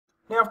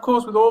Now, of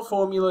course, with all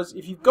formulas,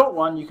 if you've got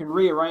one, you can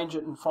rearrange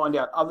it and find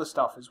out other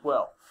stuff as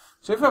well.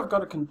 So if I've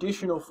got a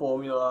conditional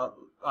formula,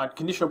 a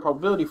conditional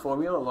probability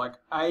formula, like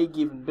A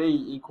given B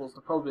equals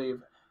the probability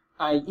of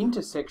A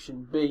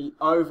intersection B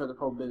over the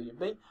probability of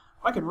B,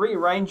 I could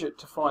rearrange it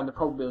to find the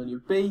probability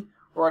of B,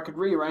 or I could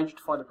rearrange it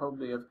to find the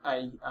probability of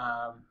A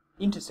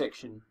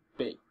intersection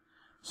B.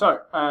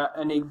 So,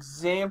 an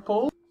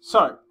example.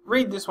 So,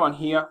 read this one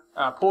here,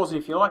 pause it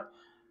if you like.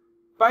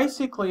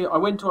 Basically, I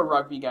went to a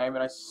rugby game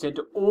and I said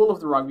to all of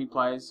the rugby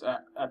players,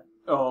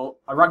 or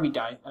a rugby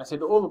day, and I said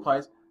to all the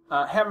players,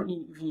 how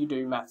many of you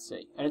do Math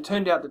C? And it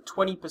turned out that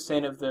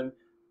 20% of them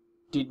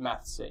did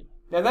Math C.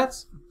 Now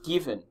that's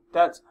given.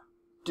 That's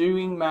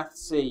doing Math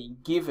C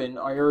given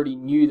I already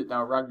knew that they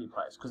were rugby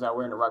players because they were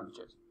wearing a rugby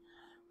jersey.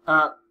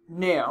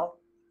 Now,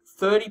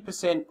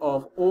 30%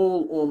 of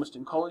all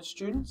Ormiston College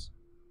students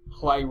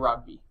play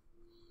rugby.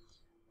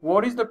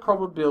 What is the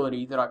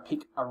probability that I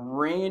pick a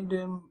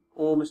random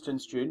Ormiston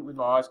student with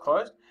my eyes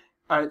closed,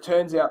 and it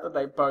turns out that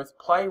they both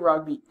play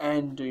rugby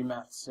and do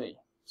Math C?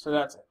 So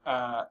that's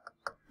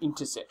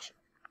intersection.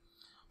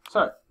 So,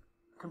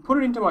 I can put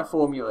it into my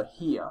formula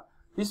here.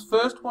 This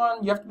first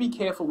one, you have to be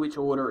careful which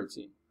order it's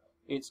in.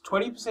 It's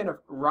 20% of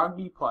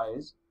rugby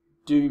players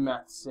do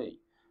Math C.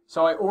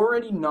 So I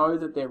already know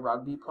that they're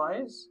rugby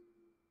players.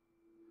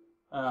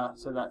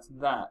 So that's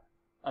that.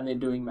 And they're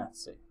doing Math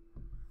C.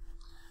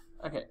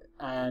 Okay,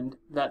 and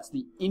that's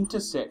the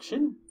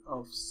intersection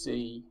of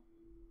CR.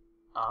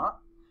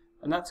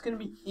 And that's going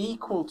to be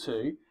equal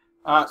to,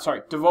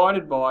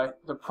 divided by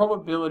the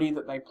probability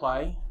that they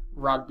play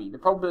rugby. The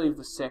probability of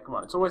the second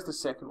one. It's always the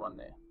second one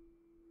there.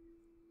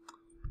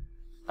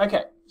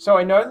 Okay, so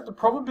I know that the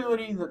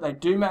probability that they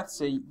do Math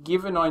C,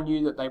 given I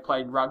knew that they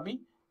played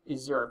rugby,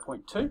 is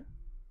 0.2.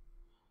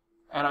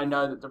 And I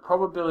know that the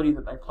probability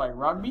that they play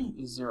rugby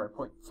is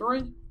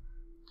 0.3.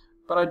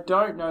 But I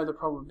don't know the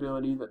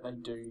probability that they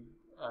do,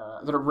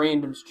 that a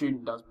random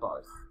student does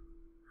both.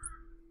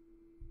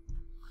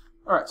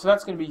 Alright, so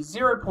that's going to be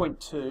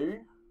 0.2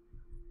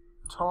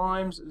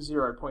 times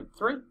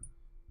 0.3,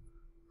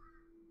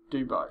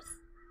 do both.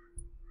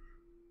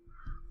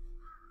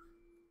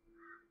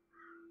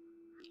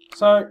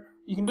 So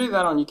you can do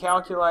that on your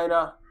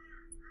calculator.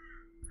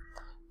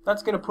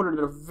 That's going to put it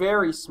at a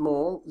very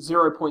small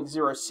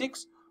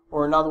 0.06,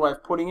 or another way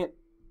of putting it,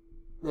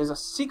 there's a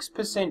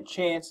 6%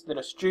 chance that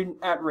a student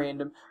at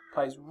random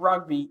plays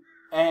rugby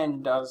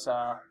and does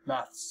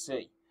Math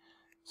C.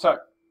 So,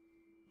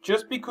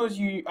 just because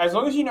as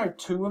long as you know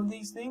two of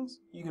these things,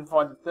 you can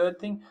find the third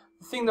thing.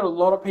 The thing that a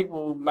lot of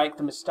people make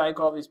the mistake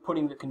of is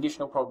putting the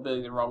conditional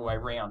probability the wrong way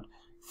around,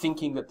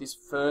 thinking that this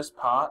first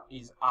part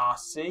is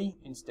RC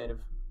instead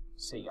of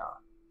CR.